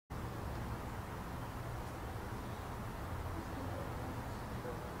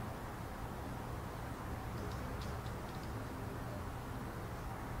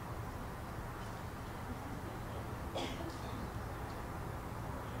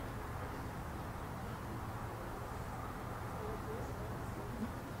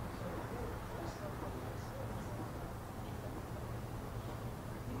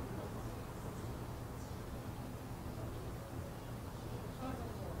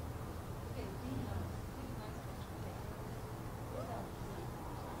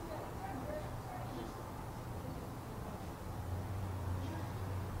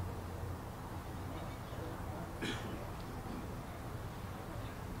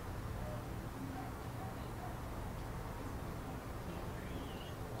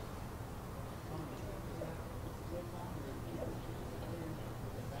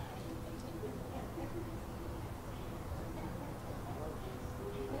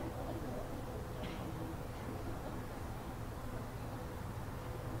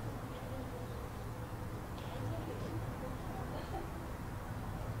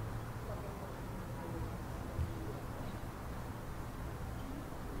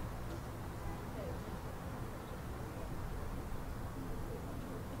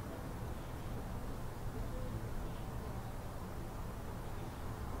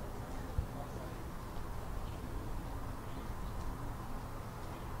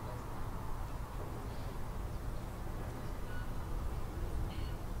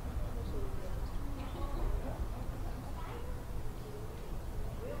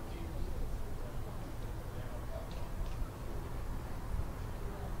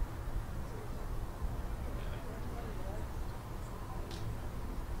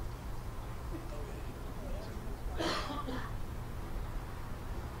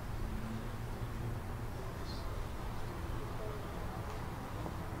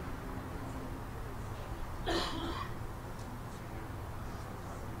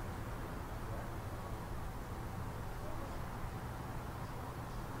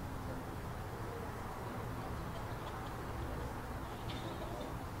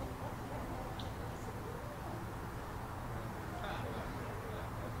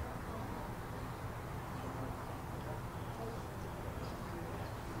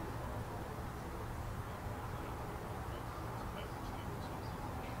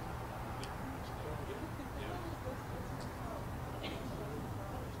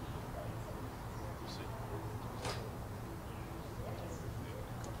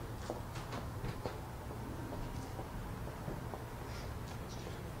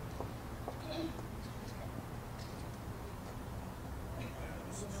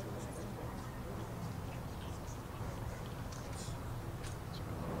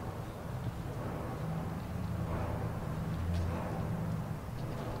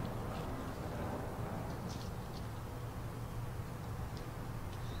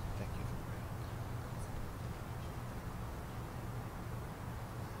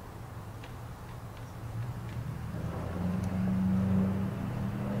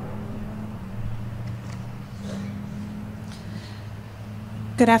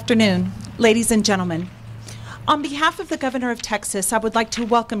Good afternoon, ladies and gentlemen. On behalf of the Governor of Texas, I would like to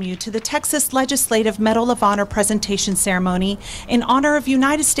welcome you to the Texas Legislative Medal of Honor presentation ceremony in honor of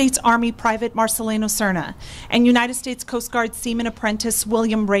United States Army Private Marcelino Serna and United States Coast Guard Seaman Apprentice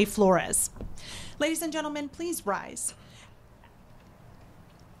William Ray Flores. Ladies and gentlemen, please rise.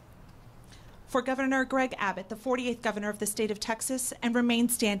 For Governor Greg Abbott, the 48th Governor of the state of Texas, and remain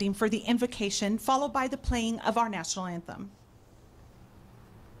standing for the invocation, followed by the playing of our national anthem.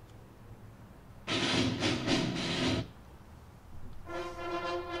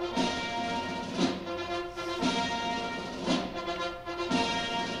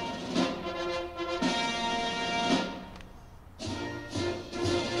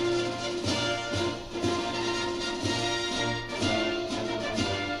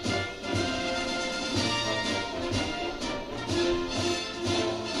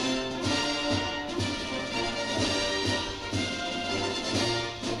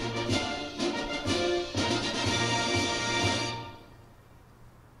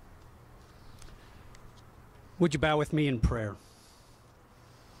 Would you bow with me in prayer?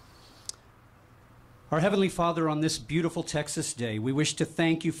 Our Heavenly Father, on this beautiful Texas day, we wish to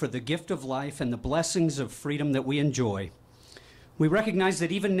thank you for the gift of life and the blessings of freedom that we enjoy. We recognize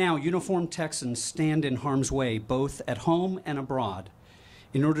that even now, uniformed Texans stand in harm's way, both at home and abroad,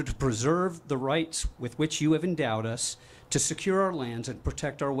 in order to preserve the rights with which you have endowed us to secure our lands and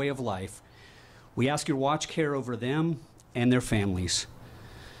protect our way of life. We ask your watch care over them and their families.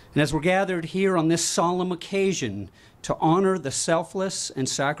 And as we're gathered here on this solemn occasion to honor the selfless and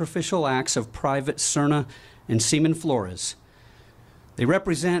sacrificial acts of Private Serna and Seaman Flores, they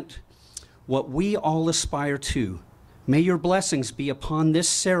represent what we all aspire to. May your blessings be upon this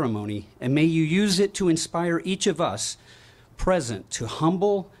ceremony, and may you use it to inspire each of us present to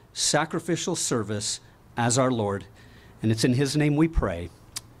humble, sacrificial service as our Lord. And it's in his name we pray.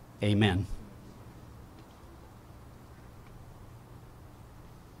 Amen.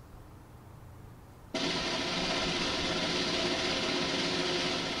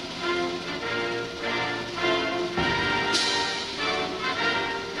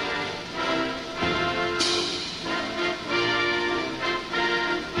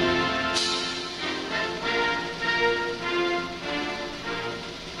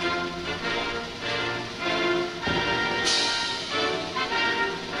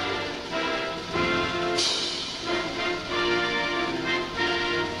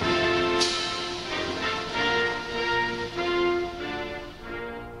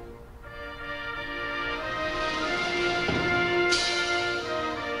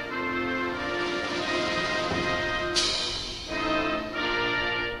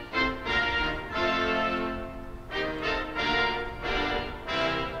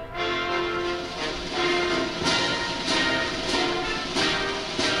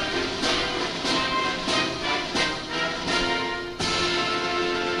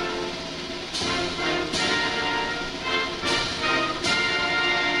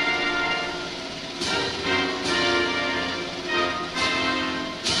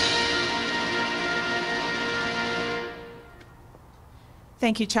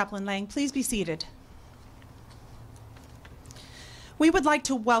 Thank you, Chaplain Lang. Please be seated. We would like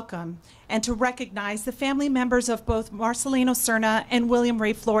to welcome and to recognize the family members of both Marcelino Serna and William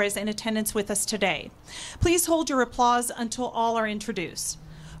Ray Flores in attendance with us today. Please hold your applause until all are introduced.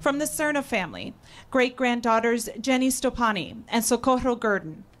 From the Serna family, great-granddaughters Jenny Stopani and Socorro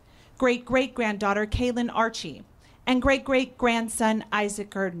Gurdon, great-great-granddaughter Kaylin Archie, and great-great-grandson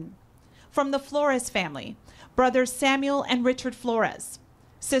Isaac Gurdon. From the Flores family, brothers Samuel and Richard Flores,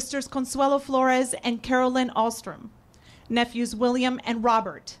 sisters Consuelo Flores and Carolyn Alstrom, nephews William and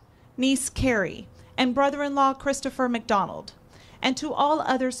Robert, niece Carrie, and brother-in-law Christopher McDonald, and to all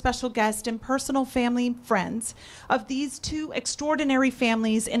other special guests and personal family friends of these two extraordinary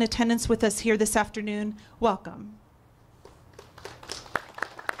families in attendance with us here this afternoon, welcome.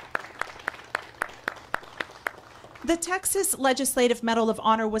 The Texas Legislative Medal of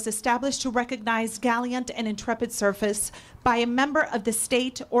Honor was established to recognize gallant and intrepid service by a member of the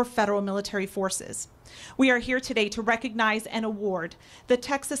state or federal military forces. We are here today to recognize and award the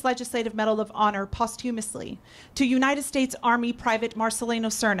Texas Legislative Medal of Honor posthumously to United States Army Private Marcelino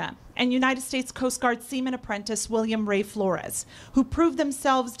Serna and United States Coast Guard Seaman Apprentice William Ray Flores, who proved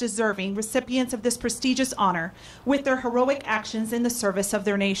themselves deserving recipients of this prestigious honor with their heroic actions in the service of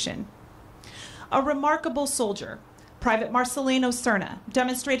their nation. A remarkable soldier, Private Marcelino Serna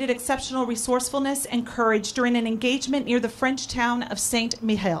demonstrated exceptional resourcefulness and courage during an engagement near the French town of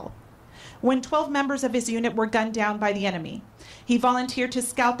Saint-Mihiel, when 12 members of his unit were gunned down by the enemy. He volunteered to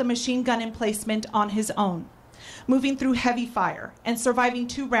scout the machine gun emplacement on his own. moving through heavy fire and surviving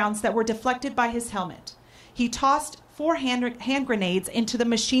 2 rounds that were deflected by his helmet. He tossed 4 hand grenades into the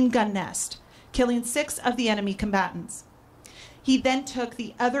machine gun nest, killing 6 of the enemy combatants. He then took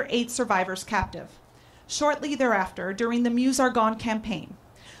the other 8 survivors captive. Shortly thereafter, during the Meuse-Argonne campaign,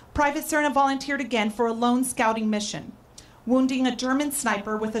 Private Serna volunteered again for a lone scouting mission, wounding a German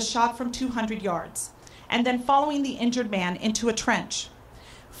sniper with a shot from 200 yards, and then following the injured man into a trench,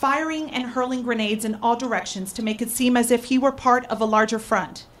 firing and hurling grenades in all directions to make it seem as if he were part of a larger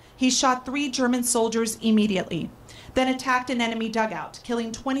front. He shot 3 German soldiers immediately, then attacked an enemy dugout,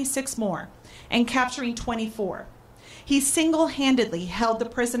 killing 26 more and capturing 24. He single-handedly held the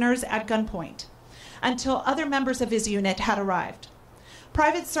prisoners at gunpoint until other members of his unit had arrived.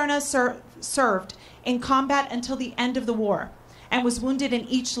 Private Serna served in combat until the end of the war and was wounded in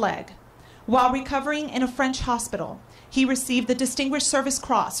each leg. While recovering in a French hospital, he received the Distinguished Service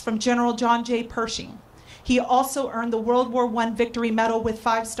Cross from General John J. Pershing. He also earned the World War I Victory Medal with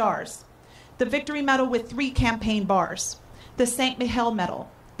 5 stars, the Victory Medal with 3 campaign bars, the St. Mihiel Medal,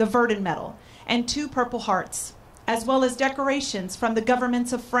 the Verdun Medal, and 2 Purple Hearts, as well as decorations from the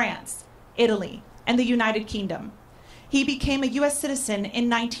governments of France, Italy, and the United Kingdom. He became a U.S. citizen in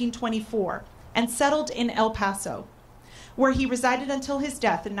 1924 and settled in El Paso, where he resided until his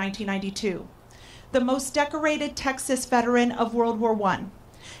death in 1992. The most decorated Texas veteran of World War I.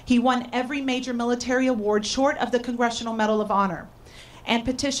 He won every major military award short of the Congressional Medal of Honor, and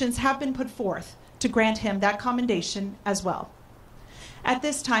petitions have been put forth to grant him that commendation as well. At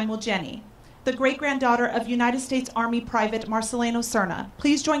this time, will Jenny, the great-granddaughter of United States Army Private Marcelino Serna,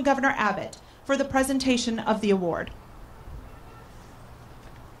 please join Governor Abbott for the presentation of the award.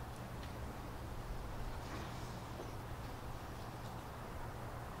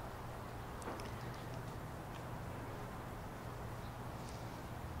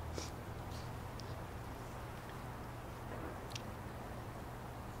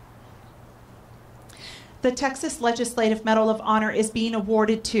 The Texas Legislative Medal of Honor is being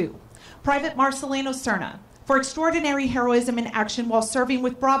awarded to Private Marcelino Serna for extraordinary heroism in action while serving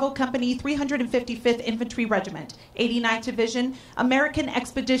with Bravo Company 355th Infantry Regiment, 89th Division, American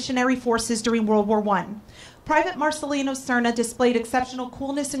Expeditionary Forces during World War I. Private Marcelino Serna displayed exceptional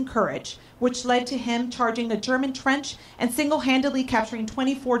coolness and courage, which led to him charging a German trench and single-handedly capturing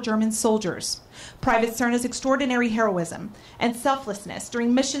 24 German soldiers. Private Serna's extraordinary heroism and selflessness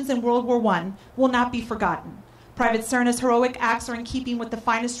during missions in World War I will not be forgotten. Private Serna's heroic acts are in keeping with the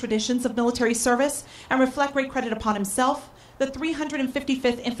finest traditions of military service and reflect great credit upon himself, the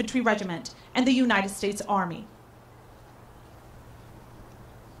 355th Infantry Regiment, and the United States Army.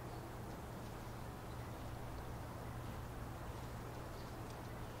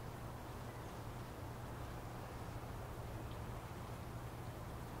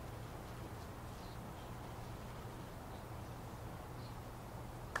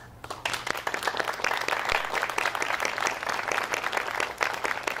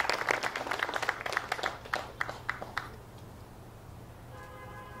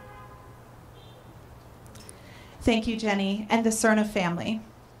 Thank you, Jenny, and the Serna family.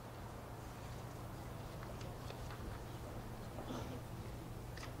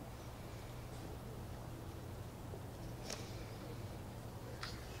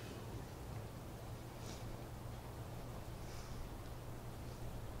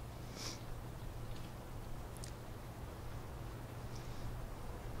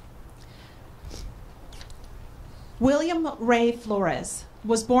 William Ray Flores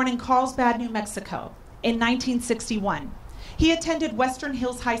was born in Carlsbad, New Mexico, in 1961. He attended Western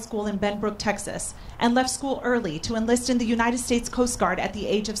Hills High School in Benbrook, Texas, and left school early to enlist in the United States Coast Guard at the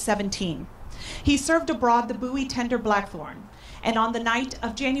age of 17. He served aboard the buoy tender Blackthorn, and on the night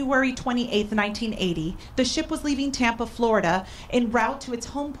of January 28, 1980, the ship was leaving Tampa, Florida, en route to its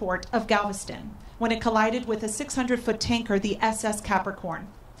home port of Galveston, when it collided with a 600-foot tanker, the SS Capricorn.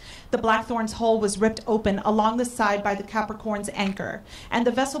 The Blackthorn's hull was ripped open along the side by the Capricorn's anchor, and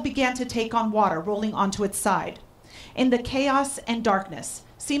the vessel began to take on water, rolling onto its side. In the chaos and darkness,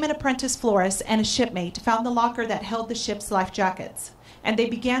 Seaman Apprentice Flores and a shipmate found the locker that held the ship's life jackets, and they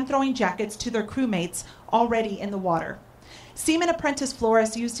began throwing jackets to their crewmates already in the water. Seaman Apprentice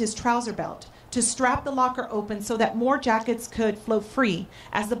Flores used his trouser belt to strap the locker open so that more jackets could float free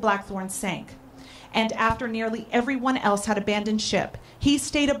as the Blackthorn sank. And after nearly everyone else had abandoned ship, he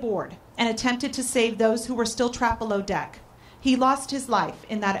stayed aboard and attempted to save those who were still trapped below deck. He lost his life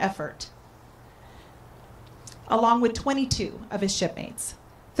in that effort, along with 22 of his shipmates.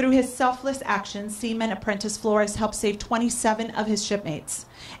 Through his selfless actions, Seaman Apprentice Flores helped save 27 of his shipmates.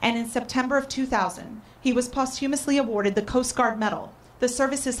 And in September of 2000, he was posthumously awarded the Coast Guard Medal, the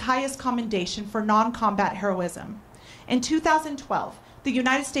service's highest commendation for non-combat heroism. In 2012, the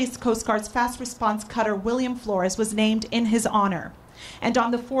United States Coast Guard's fast response cutter William Flores was named in his honor. And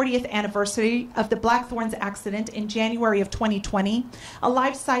on the 40th anniversary of the Blackthorns accident in January of 2020, a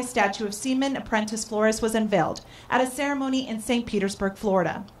life-size statue of Seaman Apprentice Flores was unveiled at a ceremony in St. Petersburg,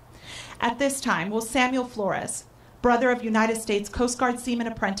 Florida. At this time, will Samuel Flores, brother of United States Coast Guard Seaman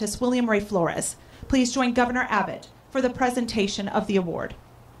Apprentice William Ray Flores, please join Governor Abbott for the presentation of the award.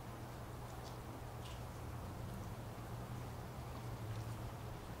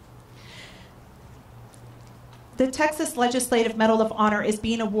 The Texas Legislative Medal of Honor is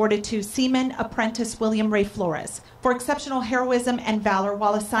being awarded to Seaman Apprentice William Ray Flores for exceptional heroism and valor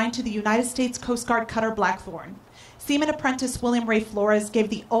while assigned to the United States Coast Guard cutter Blackthorn. Seaman Apprentice William Ray Flores gave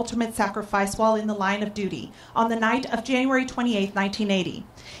the ultimate sacrifice while in the line of duty on the night of January 28, 1980.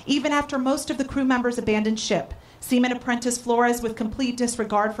 Even after most of the crew members abandoned ship, Seaman Apprentice Flores, with complete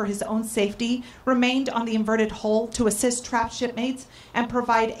disregard for his own safety, remained on the inverted hull to assist trapped shipmates and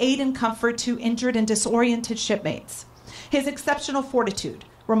provide aid and comfort to injured and disoriented shipmates. His exceptional fortitude,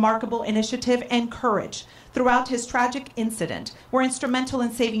 remarkable initiative, and courage throughout his tragic incident were instrumental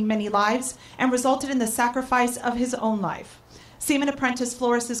in saving many lives and resulted in the sacrifice of his own life. Seaman Apprentice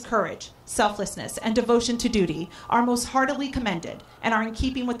Flores' courage, selflessness, and devotion to duty are most heartily commended and are in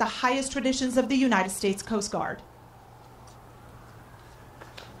keeping with the highest traditions of the United States Coast Guard.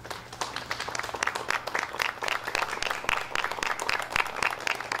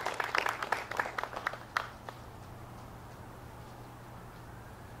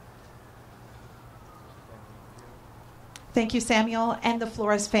 Thank you, Samuel, and the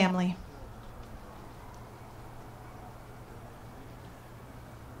Flores family.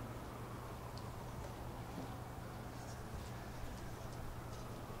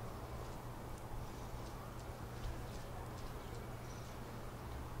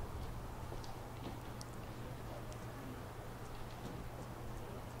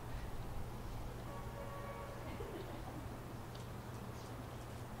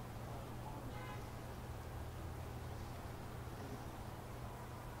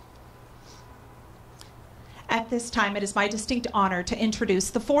 At this time, it is my distinct honor to introduce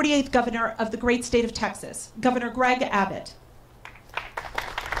the 48th Governor of the great state of Texas, Governor Greg Abbott.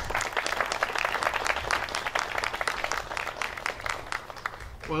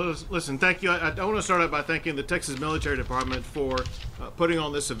 Well, listen, thank you. I want to start out by thanking the Texas Military Department for putting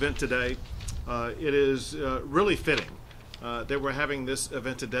on this event today. It is really fitting that we're having this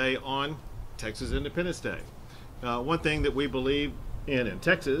event today on Texas Independence Day. One thing that we believe in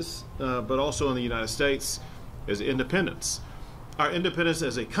Texas, but also in the United States, is independence. Our independence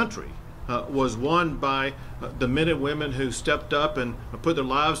as a country was won by the men and women who stepped up and put their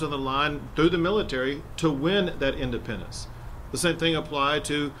lives on the line through the military to win that independence. The same thing applied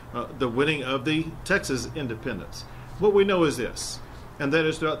to the winning of the Texas independence. What we know is this, and that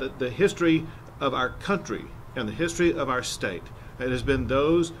is throughout the history of our country and the history of our state, it has been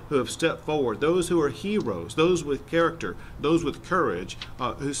those who have stepped forward, those who are heroes, those with character, those with courage,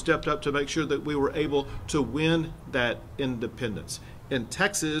 who stepped up to make sure that we were able to win that independence. In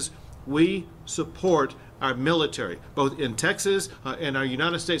Texas, we support our military, both in Texas and our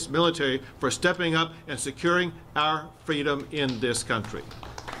United States military, for stepping up and securing our freedom in this country.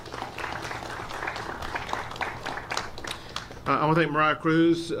 I want to thank Mariah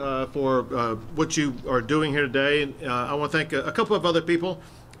Cruz for what you are doing here today. I want to thank a couple of other people.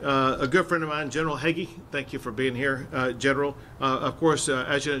 A good friend of mine, General Hagee, thank you for being here, General. Of course,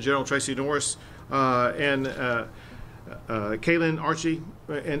 Adjutant General Tracy Norris and Kaylin Archie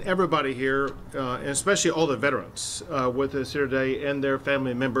and everybody here, and especially all the veterans with us here today and their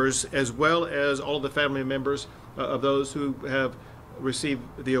family members, as well as all the family members of those who have received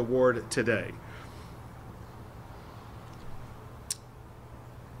the award today.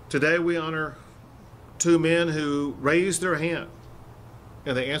 Today we honor two men who raised their hand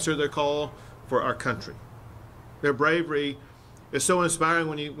and they answered their call for our country. Their bravery is so inspiring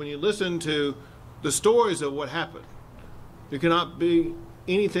when you listen to the stories of what happened. You cannot be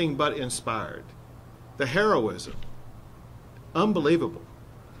anything but inspired. The heroism, unbelievable.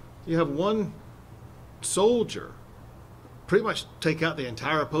 You have one soldier pretty much take out the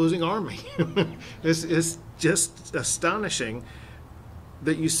entire opposing army. It's just astonishing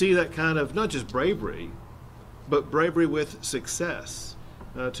that you see that kind of, not just bravery, but bravery with success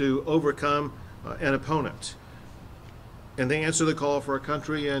to overcome an opponent. And they answer the call for a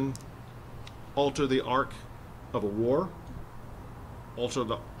country and alter the arc of a war, alter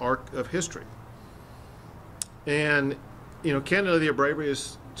the arc of history. And, you know, candidly, their bravery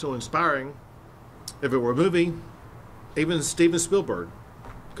is so inspiring. If it were a movie, even Steven Spielberg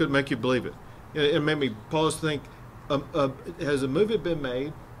couldn't make you believe it. It made me pause to think, has a movie been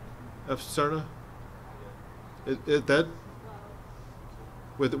made of Serna? Is that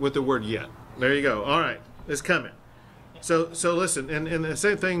with the word yet? There you go. All right, it's coming. So listen, and the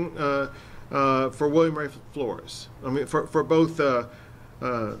same thing for William Ray Flores. I mean, for both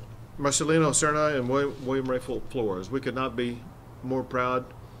Marcelino Serna and William Ray Flores, we could not be more proud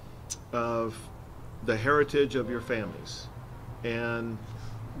of the heritage of your families and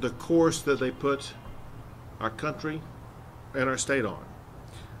the course that they put our country and our state on.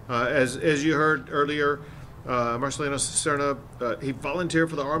 As you heard earlier, Marcelino Serna, he volunteered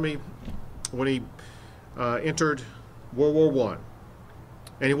for the Army when he entered World War I.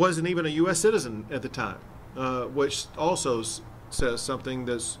 And he wasn't even a U.S. citizen at the time, which also says something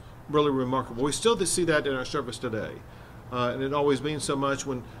that's really remarkable. We still see that in our service today. And it always means so much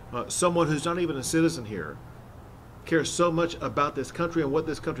when someone who's not even a citizen here cares so much about this country and what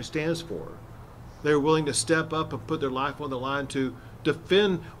this country stands for. They're willing to step up and put their life on the line to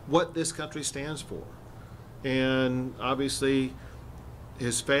defend what this country stands for. And obviously,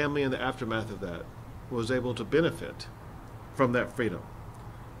 his family in the aftermath of that was able to benefit from that freedom.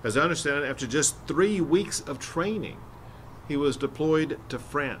 As I understand it, after just 3 weeks of training, he was deployed to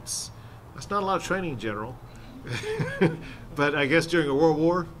France. That's not a lot of training, General. But I guess during a world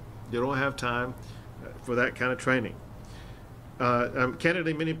war, you don't have time for that kind of training.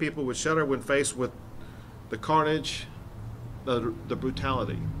 Candidly, many people would shudder when faced with the carnage, the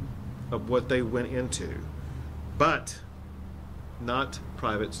brutality of what they went into, but not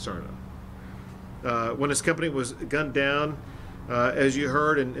Private Serna. When his company was gunned down, as you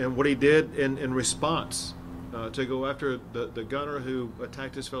heard, and what he did in response to go after the gunner who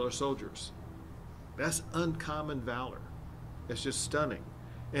attacked his fellow soldiers, that's uncommon valor. It's just stunning.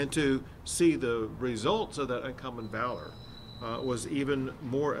 And to see the results of that uncommon valor was even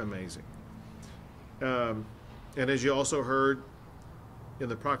more amazing. And as you also heard in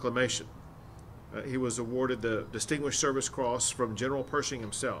the proclamation, he was awarded the Distinguished Service Cross from General Pershing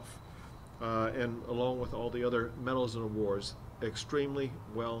himself, and along with all the other medals and awards, extremely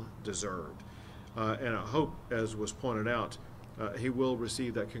well deserved. And I hope, as was pointed out, he will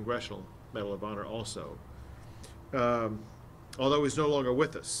receive that Congressional Medal of Honor also. Although he's no longer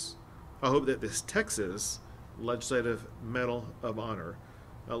with us, I hope that this Texas Legislative Medal of Honor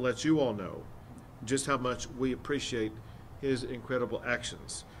lets you all know just how much we appreciate his incredible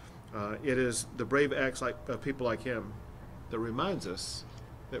actions. It is the brave acts of people like him that reminds us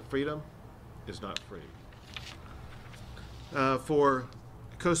that freedom is not free. For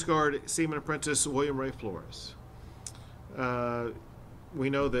Coast Guard Seaman Apprentice William Ray Flores, we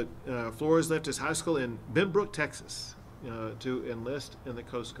know that Flores left his high school in Benbrook, Texas, to enlist in the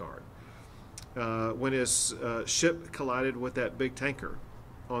Coast Guard. When his ship collided with that big tanker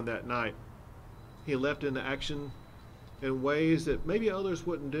on that night, he leapt into action in ways that maybe others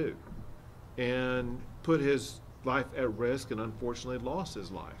wouldn't do, and put his life at risk, and unfortunately lost his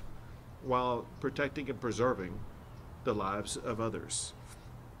life while protecting and preserving the lives of others.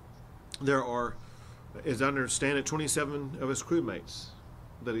 There are, as I understand it, 27 of his crewmates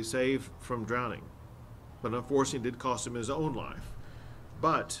that he saved from drowning, but unfortunately it did cost him his own life.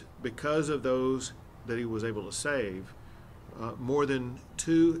 But because of those that he was able to save, more than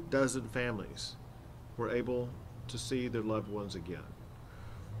 24 families were able to see their loved ones again.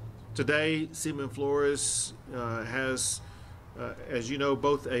 Today, Seaman Flores has, as you know,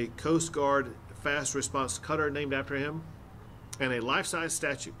 both a Coast Guard fast response cutter named after him and a life-size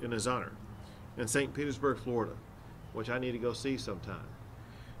statue in his honor in St. Petersburg, Florida, which I need to go see sometime.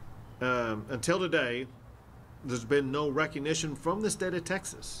 Until today, there's been no recognition from the state of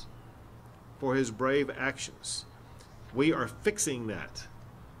Texas for his brave actions. We are fixing that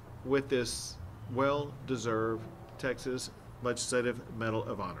with this well-deserved Texas Legislative Medal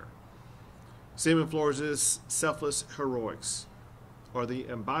of Honor. Seaman Flores' selfless heroics are the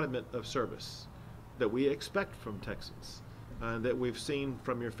embodiment of service that we expect from Texans, that we've seen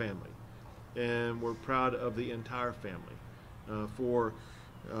from your family. And we're proud of the entire family for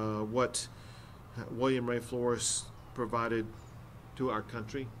what William Ray Flores provided to our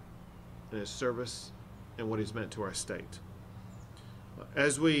country and his service and what he's meant to our state.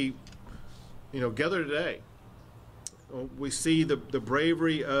 As we gather today, we see the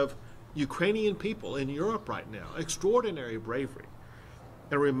bravery of Ukrainian people in Europe right now, extraordinary bravery.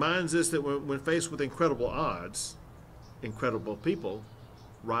 It reminds us that when faced with incredible odds, incredible people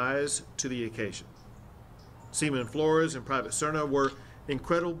rise to the occasion. Seaman Flores and Private Serna were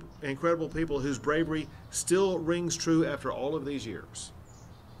incredible people whose bravery still rings true after all of these years.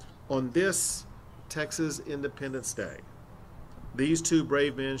 On this Texas Independence Day. These two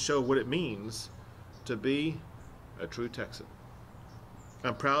brave men show what it means to be a true Texan.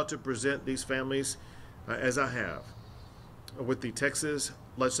 I'm proud to present these families, as I have, with the Texas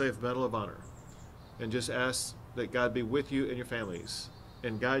Legislative Medal of Honor, and just ask that God be with you and your families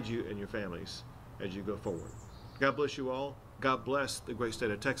and guide you and your families as you go forward. God bless you all. God bless the great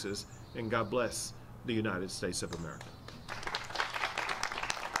state of Texas, and God bless the United States of America.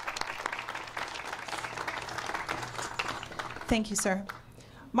 Thank you, sir.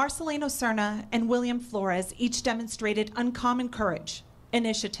 Marcelino Serna and William Flores each demonstrated uncommon courage,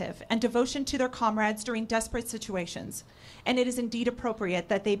 initiative, and devotion to their comrades during desperate situations, and it is indeed appropriate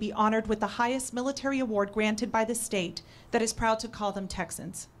that they be honored with the highest military award granted by the state that is proud to call them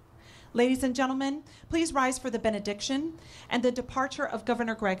Texans. Ladies and gentlemen, please rise for the benediction and the departure of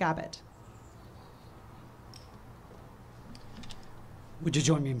Governor Greg Abbott. Would you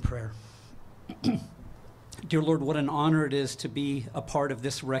join me in prayer? Dear Lord, what an honor it is to be a part of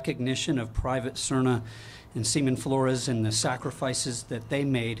this recognition of Private Serna and Seaman Flores and the sacrifices that they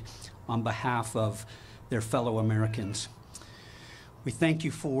made on behalf of their fellow Americans. We thank you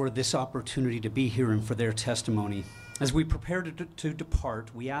for this opportunity to be here and for their testimony. As we prepare to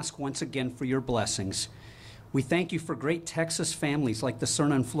depart, we ask once again for your blessings. We thank you for great Texas families like the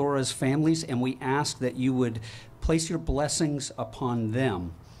Serna and Flores families, and we ask that you would place your blessings upon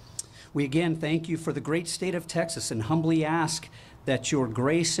them. We again thank you for the great state of Texas and humbly ask that your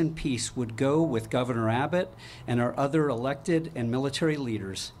grace and peace would go with Governor Abbott and our other elected and military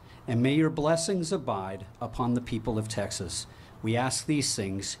leaders, and may your blessings abide upon the people of Texas. We ask these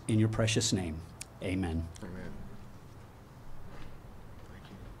things in your precious name. Amen. Amen.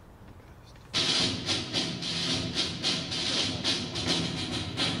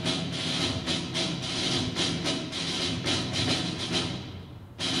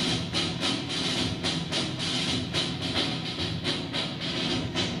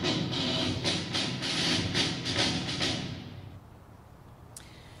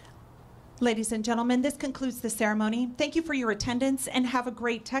 Ladies and gentlemen, this concludes the ceremony. Thank you for your attendance and have a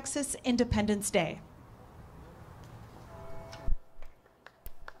great Texas Independence Day.